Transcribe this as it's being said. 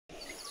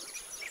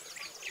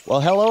Well,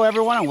 hello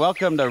everyone and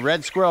welcome to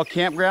Red Squirrel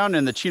Campground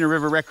in the Chena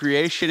River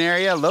Recreation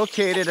Area,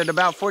 located at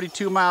about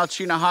 42-mile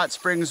Chena Hot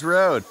Springs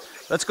Road.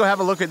 Let's go have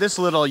a look at this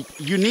little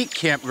unique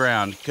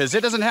campground, because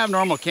it doesn't have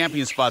normal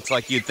camping spots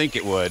like you'd think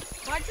it would.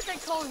 Why did they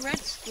call it Red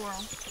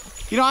Squirrel?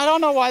 You know, I don't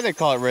know why they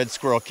call it Red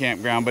Squirrel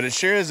Campground, but it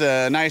sure is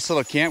a nice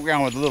little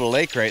campground with a little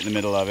lake right in the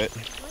middle of it.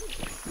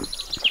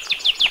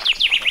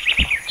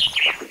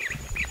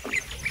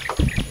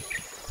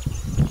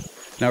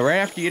 Now, right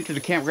after you enter the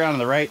campground on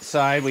the right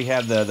side, we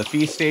have the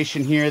fee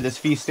station here. This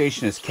fee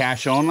station is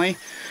cash only.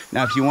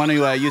 Now, if you want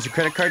to use a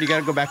credit card, you got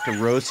to go back to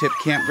Rosehip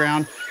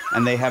Campground,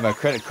 and they have a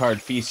credit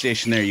card fee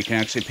station there. You can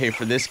actually pay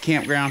for this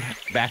campground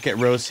back at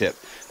Rosehip.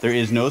 There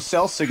is no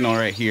cell signal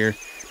right here,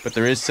 but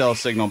there is cell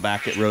signal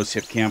back at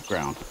Rosehip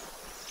Campground.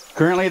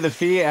 Currently, the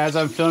fee, as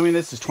I'm filming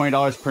this, is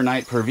 $20 per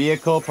night per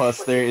vehicle,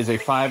 plus there is a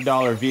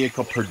 $5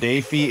 vehicle per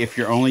day fee if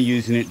you're only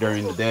using it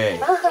during the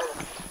day.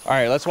 All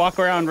right, let's walk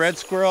around Red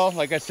Squirrel.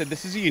 Like I said,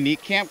 this is a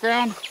unique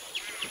campground.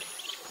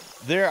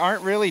 There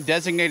aren't really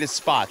designated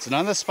spots.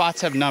 None of the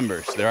spots have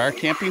numbers. There are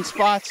camping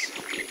spots,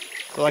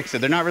 but like I said,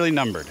 they're not really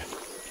numbered.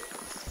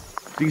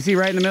 So you can see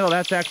right in the middle,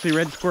 that's actually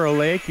Red Squirrel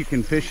Lake. You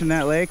can fish in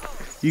that lake.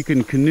 You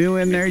can canoe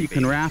in there. You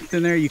can raft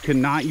in there. You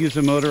cannot use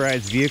a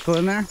motorized vehicle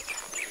in there.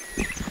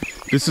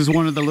 This is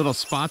one of the little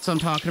spots I'm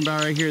talking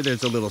about right here.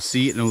 There's a little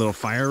seat and a little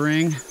fire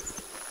ring.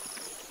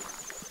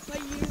 But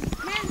you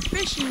can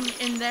fish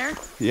in there.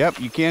 Yep,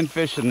 you can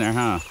fish in there,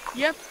 huh?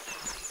 Yep.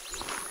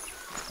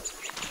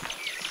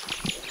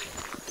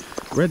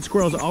 Red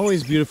Squirrel's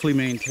always beautifully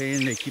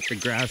maintained. They keep the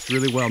grass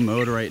really well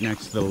mowed right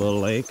next to the little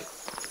lake.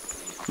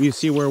 You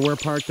see where we're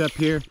parked up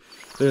here?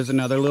 There's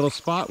another little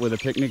spot with a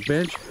picnic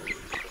bench.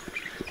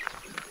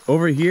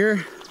 Over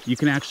here, you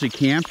can actually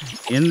camp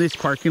in this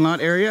parking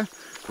lot area,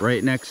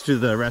 right next to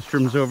the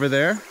restrooms over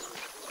there.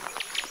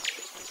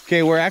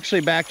 Okay, we're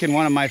actually back in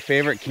one of my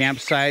favorite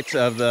campsites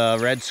of the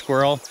Red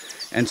Squirrel.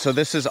 And so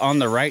this is on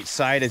the right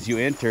side as you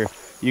enter.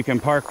 You can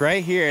park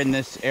right here in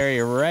this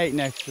area right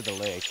next to the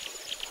lake.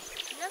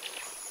 Yep.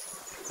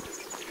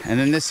 And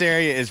then this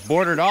area is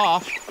bordered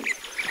off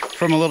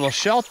from a little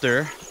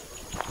shelter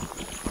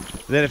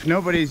that if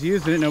nobody's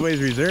using it,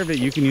 nobody's reserved it,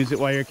 you can use it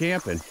while you're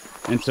camping.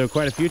 And so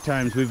quite a few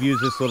times we've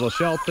used this little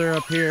shelter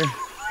up here,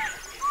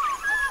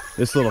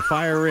 this little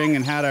fire ring,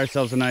 and had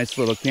ourselves a nice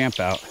little camp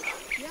out.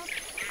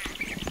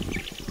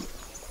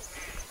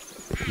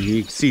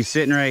 You can see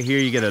sitting right here,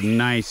 you get a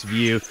nice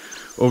view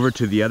over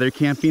to the other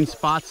camping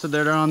spots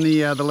that are on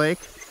the lake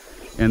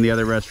and the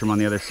other restroom on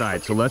the other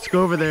side. So let's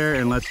go over there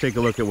and let's take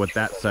a look at what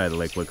that side of the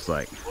lake looks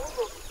like.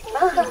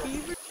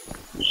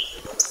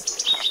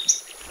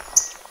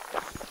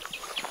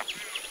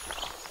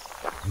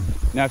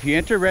 Now, if you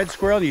enter Red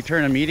Squirrel and you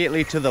turn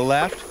immediately to the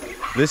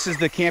left, this is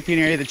the camping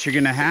area that you're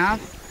gonna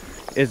have.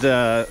 Is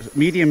a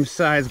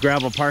medium-sized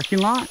gravel parking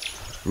lot.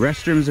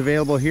 Restrooms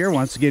available here.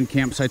 Once again,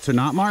 campsites are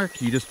not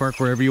marked. You just park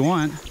wherever you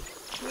want.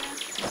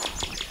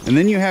 And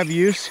then you have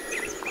use,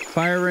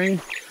 fire ring,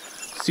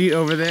 seat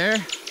over there.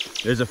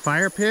 There's a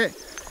fire pit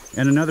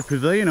and another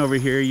pavilion over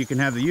here you can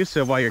have the use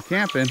of while you're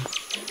camping,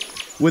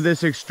 with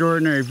this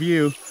extraordinary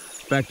view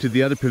back to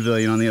the other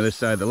pavilion on the other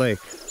side of the lake.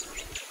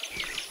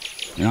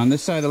 And on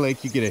this side of the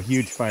lake, you get a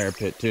huge fire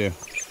pit too.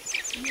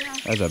 Yeah.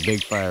 That's a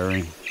big fire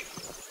ring.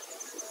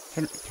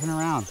 Turn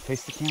around,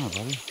 face the camera,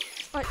 buddy.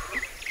 What?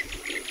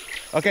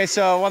 Okay,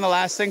 so one of the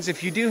last things,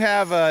 if you do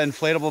have an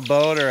inflatable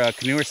boat or a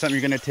canoe or something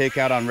you're gonna take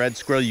out on Red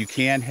Squirrel, you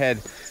can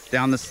head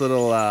down this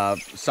little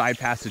side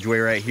passageway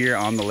right here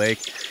on the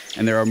lake,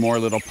 and there are more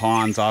little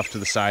ponds off to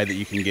the side that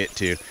you can get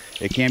to.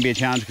 It can be a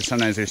challenge because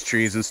sometimes there's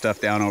trees and stuff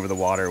down over the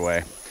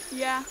waterway.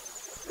 Yeah.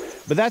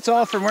 But that's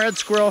all from Red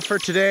Squirrel for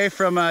today.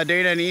 From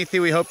Dana and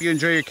Ethy, we hope you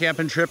enjoy your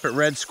camping trip at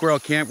Red Squirrel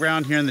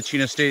Campground here in the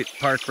Chena State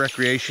Park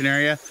Recreation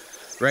Area,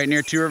 right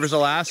near Two Rivers,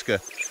 Alaska.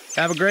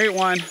 Have a great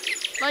one.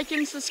 Like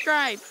and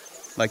subscribe.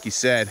 Like you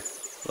said,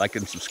 like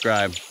and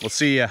subscribe. We'll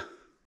see ya.